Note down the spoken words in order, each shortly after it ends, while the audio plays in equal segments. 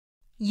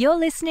You're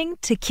listening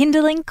to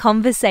Kindling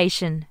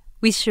Conversation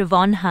with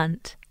Siobhan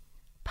Hunt,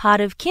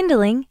 part of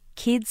Kindling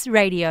Kids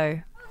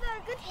Radio.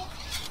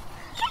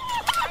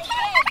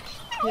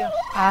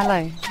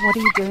 Arlo, what are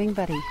you doing,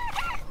 buddy?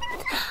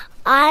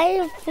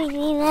 I'm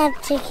feeding the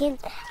chicken.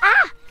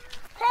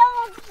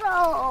 Help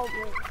from!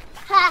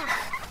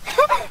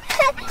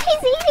 He's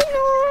eating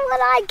all what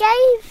I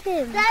gave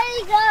him. There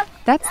you go.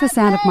 That's the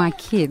sound of my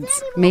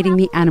kids meeting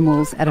the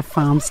animals at a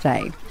farm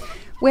stay.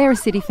 We're a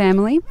city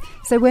family,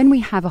 so when we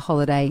have a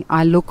holiday,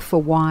 I look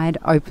for wide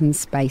open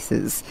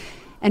spaces.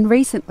 And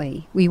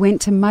recently, we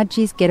went to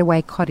Mudgee's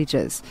Getaway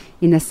Cottages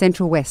in the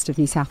central west of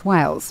New South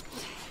Wales.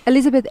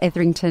 Elizabeth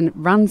Etherington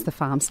runs the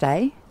farm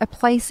stay, a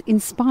place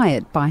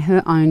inspired by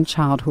her own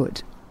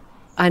childhood.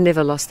 I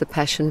never lost the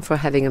passion for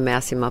having a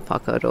mouse in my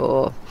pocket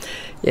or,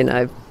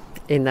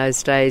 in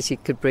those days you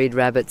could breed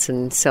rabbits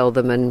and sell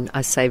them, and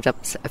I saved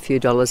up a few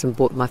dollars and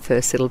bought my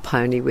first little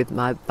pony with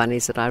my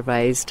bunnies that I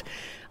raised.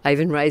 I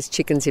even raised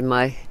chickens in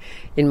my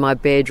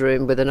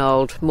bedroom with an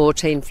old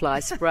Mortein fly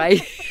spray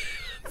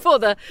for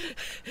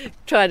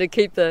trying to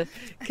keep the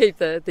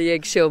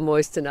eggshell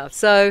moist enough.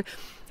 So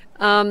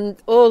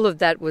all of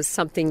that was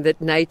something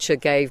that nature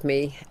gave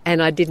me,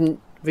 and I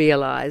didn't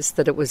realise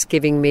that it was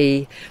giving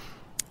me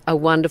a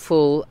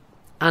wonderful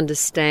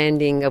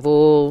understanding of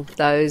all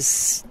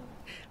those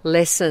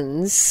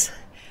lessons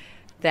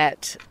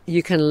that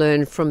you can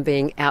learn from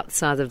being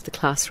outside of the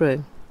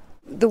classroom.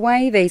 The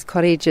way these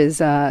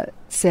cottages are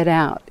set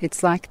out,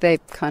 it's like they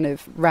kind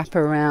of wrap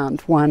around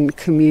one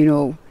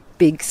communal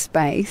big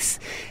space.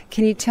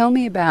 Can you tell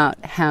me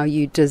about how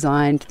you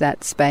designed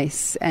that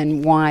space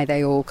and why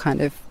they all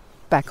kind of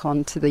back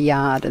onto the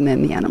yard and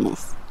then the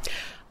animals?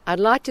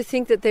 I'd like to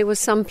think that there was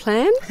some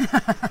plan,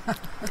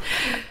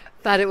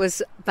 but it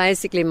was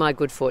basically my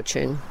good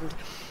fortune.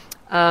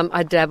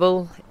 I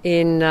dabble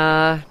in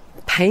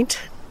paint,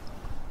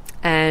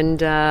 and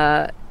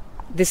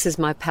this is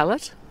my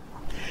palette.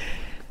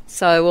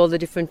 So all the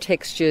different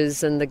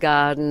textures and the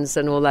gardens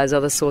and all those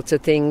other sorts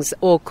of things,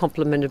 all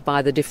complemented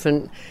by the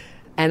different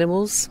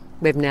animals.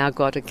 We've now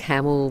got a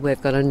camel, we've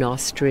got an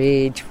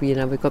ostrich,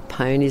 we've got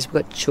ponies,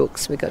 we've got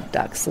chooks, we've got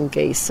ducks and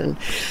geese and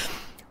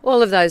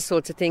all of those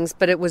sorts of things,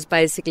 but it was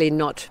basically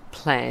not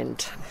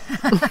planned.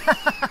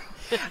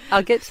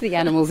 I'll get to the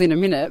animals in a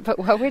minute, but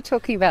while we're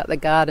talking about the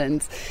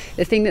gardens,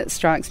 the thing that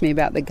strikes me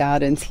about the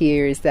gardens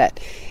here is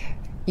that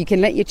you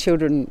can let your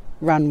children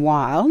run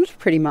wild,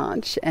 pretty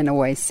much, and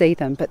always see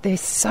them, but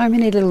there's so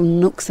many little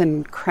nooks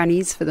and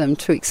crannies for them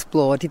to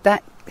explore. Did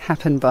that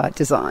happen by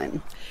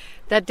design?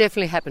 That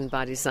definitely happened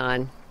by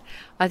design.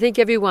 I think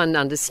everyone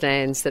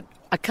understands that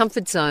a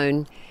comfort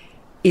zone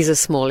is a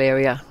small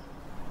area,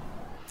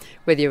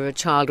 whether you're a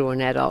child or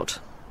an adult.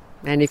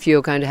 And if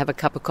you're going to have a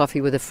cup of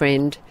coffee with a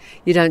friend,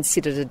 you don't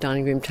sit at a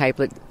dining room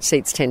table that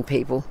seats 10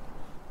 people.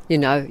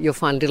 You'll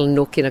find a little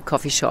nook in a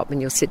coffee shop and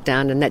you'll sit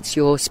down and that's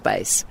your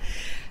space.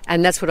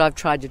 And that's what I've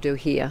tried to do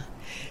here,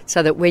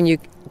 so that when you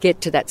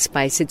get to that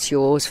space, it's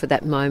yours for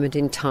that moment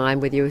in time,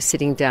 whether you're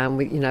sitting down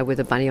with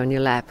a bunny on your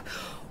lap,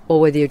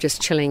 or whether you're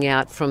just chilling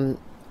out from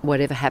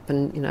whatever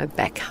happened,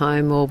 back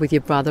home, or with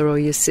your brother or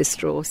your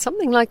sister or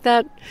something like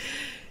that.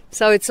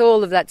 So it's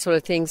all of that sort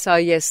of thing. So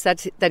yes,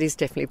 that is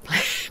definitely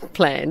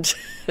planned.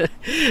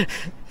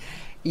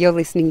 You're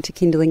listening to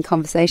Kindling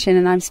Conversation,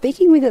 and I'm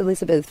speaking with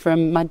Elizabeth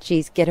from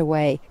Mudgee's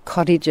Getaway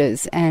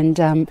Cottages,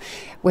 and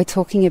we're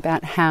talking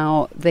about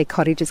how the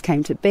cottages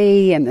came to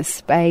be and the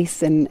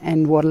space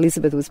and what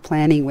Elizabeth was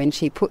planning when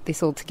she put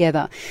this all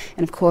together.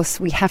 And of course,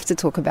 we have to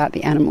talk about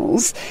the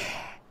animals,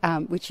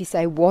 which you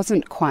say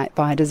wasn't quite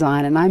by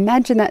design, and I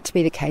imagine that to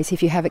be the case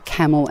if you have a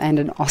camel and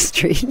an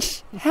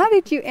ostrich. How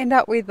did you end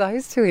up with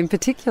those two in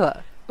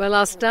particular? Well,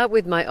 I'll start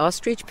with my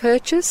ostrich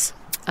purchase.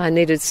 I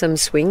needed some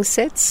swing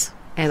sets,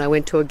 and I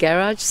went to a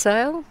garage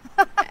sale.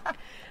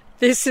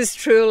 This is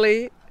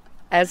truly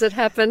as it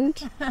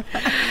happened.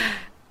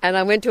 And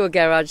I went to a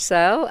garage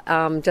sale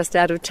just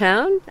out of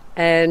town,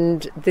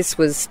 and this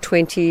was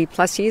 20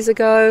 plus years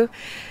ago.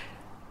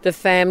 The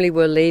family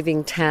were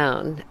leaving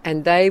town,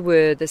 and they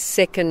were the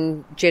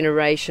second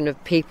generation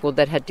of people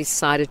that had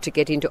decided to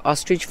get into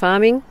ostrich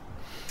farming.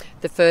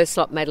 The first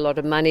lot made a lot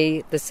of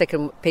money. The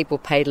second people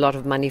paid a lot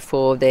of money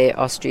for their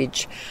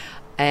ostrich,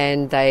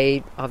 and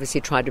they obviously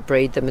tried to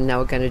breed them, and they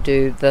were going to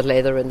do the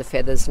leather and the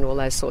feathers and all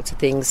those sorts of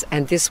things.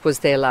 And this was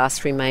their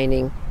last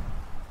remaining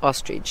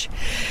ostrich.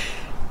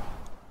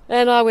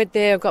 And I went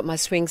there, got my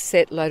swing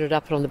set, loaded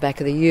up on the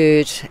back of the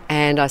ute,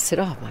 and I said,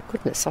 oh my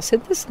goodness. I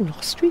said, there's an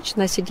ostrich?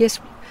 And they said,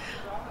 yes.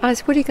 I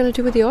said, what are you going to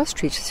do with the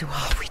ostrich? I said,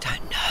 well, we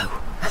don't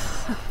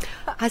know.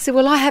 I said,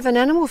 well, I have an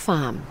animal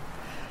farm.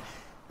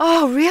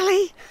 Oh,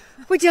 really?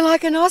 Would you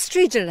like an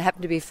ostrich? And it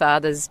happened to be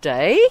Father's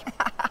Day.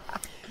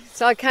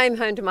 So I came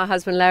home to my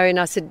husband, Larry, and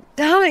I said,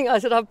 darling,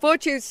 I've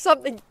bought you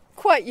something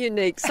quite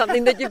unique,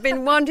 something that you've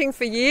been wanting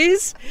for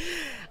years.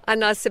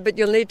 And I said, but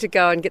you'll need to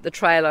go and get the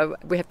trailer.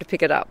 We have to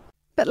pick it up.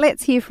 But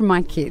let's hear from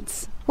my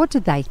kids. What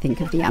did they think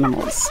of the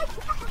animals?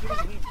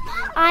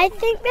 I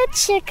think the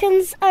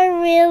chickens are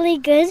really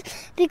good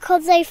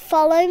because they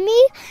follow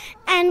me,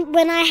 and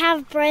when I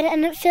have bread,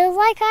 and it feels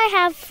like I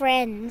have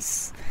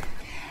friends.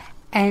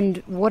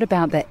 And what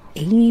about the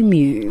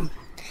emu?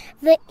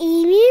 The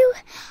emu,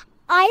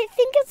 I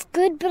think it's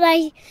good, but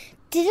I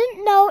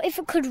didn't know if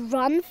it could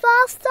run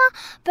faster.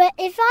 But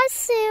if I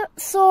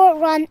saw it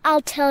run,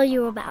 I'll tell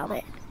you about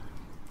it.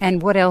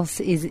 And what else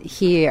is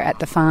here at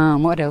the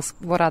farm? What else?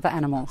 What other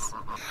animals?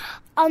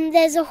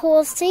 There's a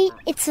horsey,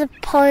 it's a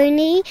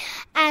pony,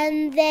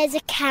 and there's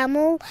a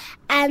camel,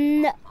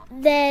 and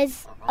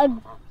there's a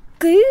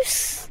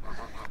goose,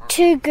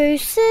 2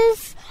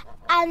 gooses,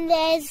 and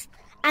there's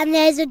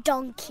a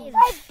donkey.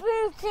 I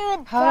boo to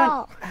a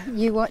duck.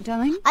 You what,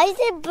 darling? I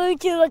said boo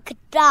to a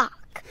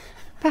duck.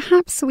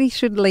 Perhaps we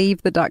should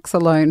leave the ducks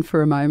alone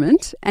for a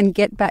moment and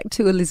get back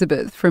to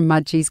Elizabeth from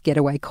Mudgee's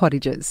Getaway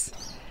Cottages.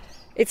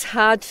 It's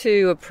hard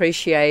to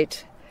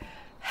appreciate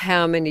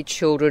how many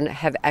children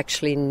have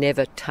actually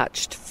never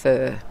touched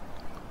fur,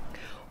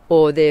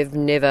 or they've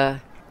never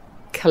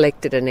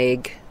collected an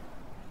egg,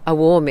 a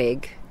warm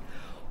egg,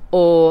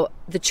 or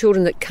the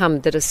children that come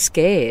that are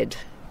scared.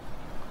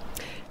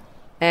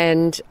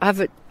 And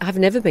I've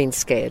never been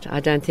scared.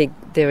 I don't think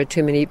there are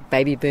too many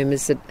baby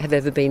boomers that have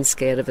ever been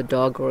scared of a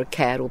dog or a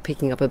cat or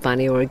picking up a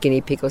bunny or a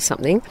guinea pig or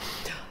something.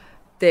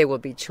 There will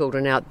be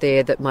children out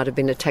there that might have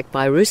been attacked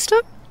by a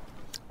rooster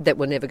that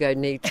will never go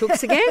near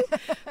chooks again.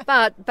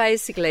 But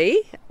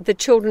basically, the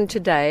children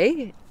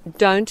today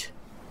don't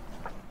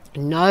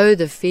know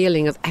the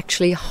feeling of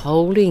actually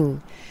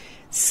holding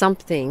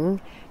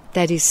something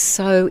that is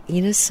so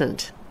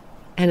innocent,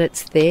 and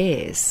it's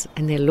theirs,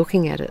 and they're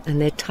looking at it and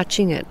they're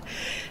touching it,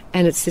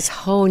 and it's this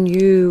whole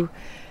new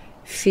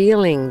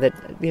feeling that,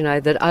 you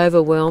know, that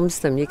overwhelms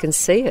them. You can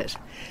see it.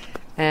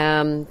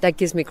 That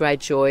gives me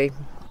great joy.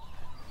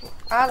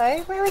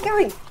 Arlo, where are we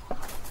going?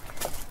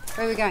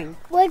 Where are we going?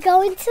 We're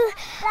going to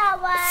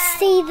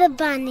see the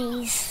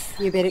bunnies.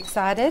 You a bit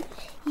excited?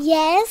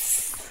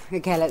 Yes.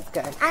 Okay, let's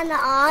go. And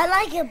I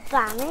like a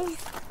bunny.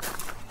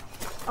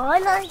 I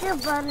like a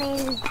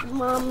bunny,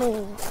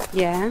 Mummy.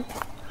 Yeah?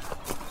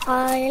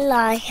 I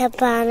like a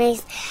bunny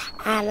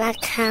and a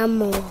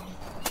camel.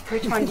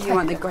 Which one do you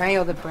want, the grey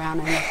or the brown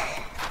one?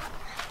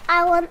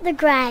 I want the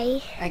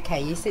grey.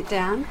 Okay, you sit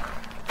down.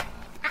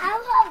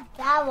 I love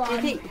that one. Do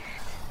you think?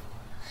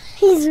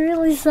 He's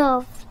really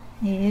soft.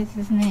 He is,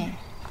 isn't he?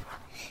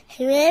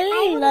 He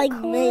really like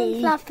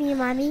me. Fluffy,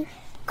 Mummy,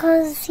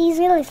 because he's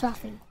really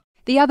fluffy.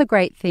 The other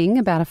great thing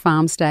about a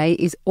farm stay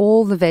is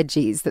all the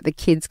veggies that the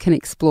kids can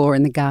explore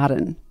in the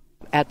garden.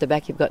 Out the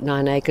back, you've got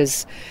 9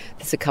 acres.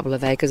 There's a couple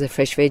of acres of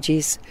fresh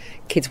veggies.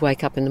 Kids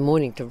wake up in the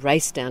morning to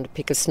race down to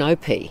pick a snow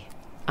pea.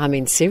 I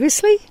mean,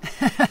 seriously?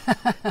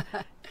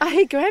 I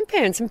hear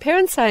grandparents and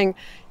parents saying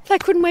they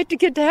couldn't wait to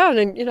get down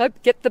and, you know,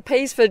 get the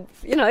peas for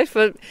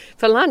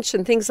lunch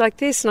and things like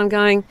this. And I'm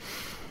going,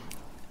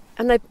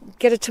 and they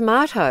get a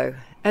tomato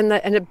and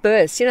it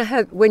bursts. You know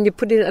how when you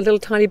put in a little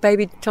tiny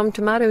baby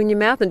tomato in your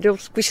mouth and it all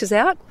squishes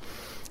out?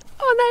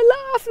 Oh, and they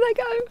laugh and they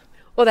go.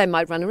 Or they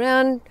might run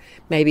around.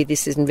 Maybe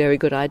this isn't a very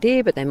good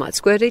idea, but they might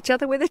squirt each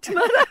other with a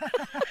tomato.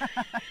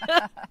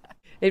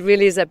 It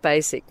really is that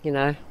basic, you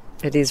know.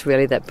 It is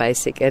really that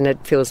basic, and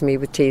it fills me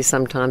with tears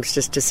sometimes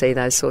just to see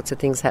those sorts of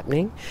things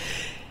happening,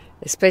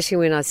 especially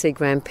when I see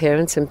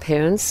grandparents and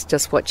parents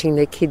just watching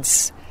their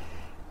kids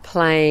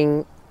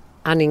playing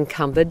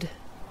unencumbered.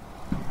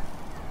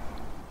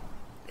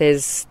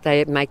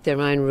 They make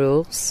their own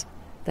rules.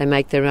 They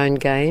make their own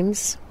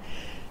games.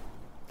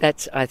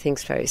 That, I think,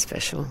 is very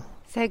special.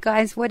 So,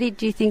 guys, what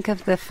did you think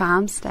of the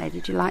farm stay?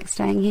 Did you like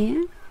staying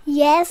here?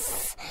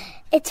 Yes,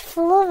 it's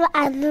full of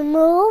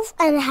animals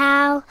and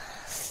how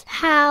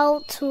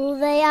tall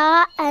they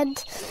are,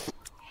 and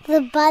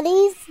the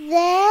bunnies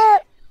there.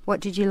 What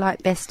did you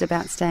like best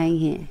about staying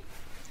here?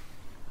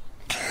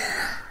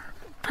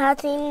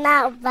 Petting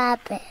that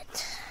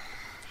rabbit.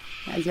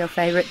 That was your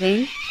favourite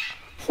thing?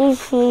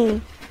 Mm-hmm.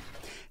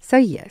 So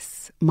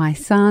yes, my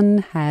son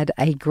had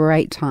a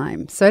great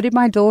time. So did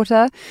my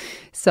daughter.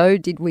 So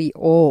did we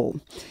all.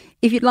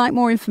 If you'd like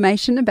more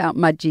information about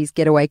Mudgee's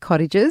Getaway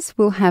Cottages,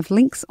 we'll have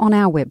links on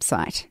our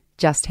website.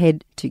 Just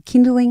head to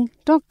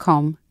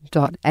kindling.com.au.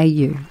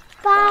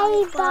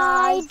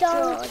 Bye-bye,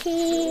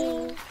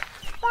 donkey.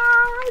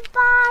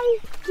 Bye-bye,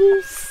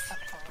 goose.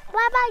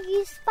 Bye-bye,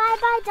 goose.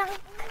 Bye-bye, duck.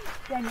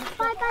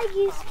 Bye-bye,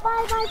 goose.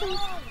 Bye-bye, duck.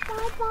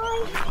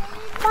 Bye-bye.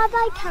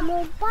 Bye-bye,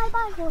 camel.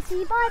 Bye-bye,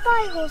 horsey.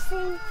 Bye-bye,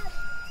 horsey.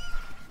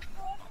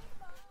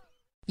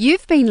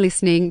 You've been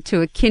listening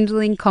to a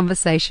Kindling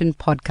Conversation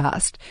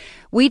podcast.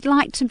 We'd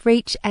like to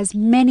reach as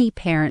many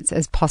parents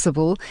as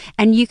possible,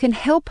 and you can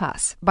help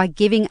us by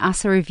giving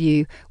us a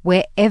review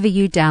wherever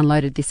you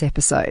downloaded this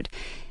episode.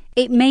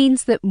 It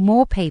means that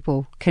more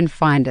people can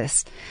find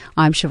us.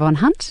 I'm Siobhan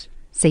Hunt.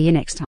 See you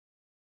next time.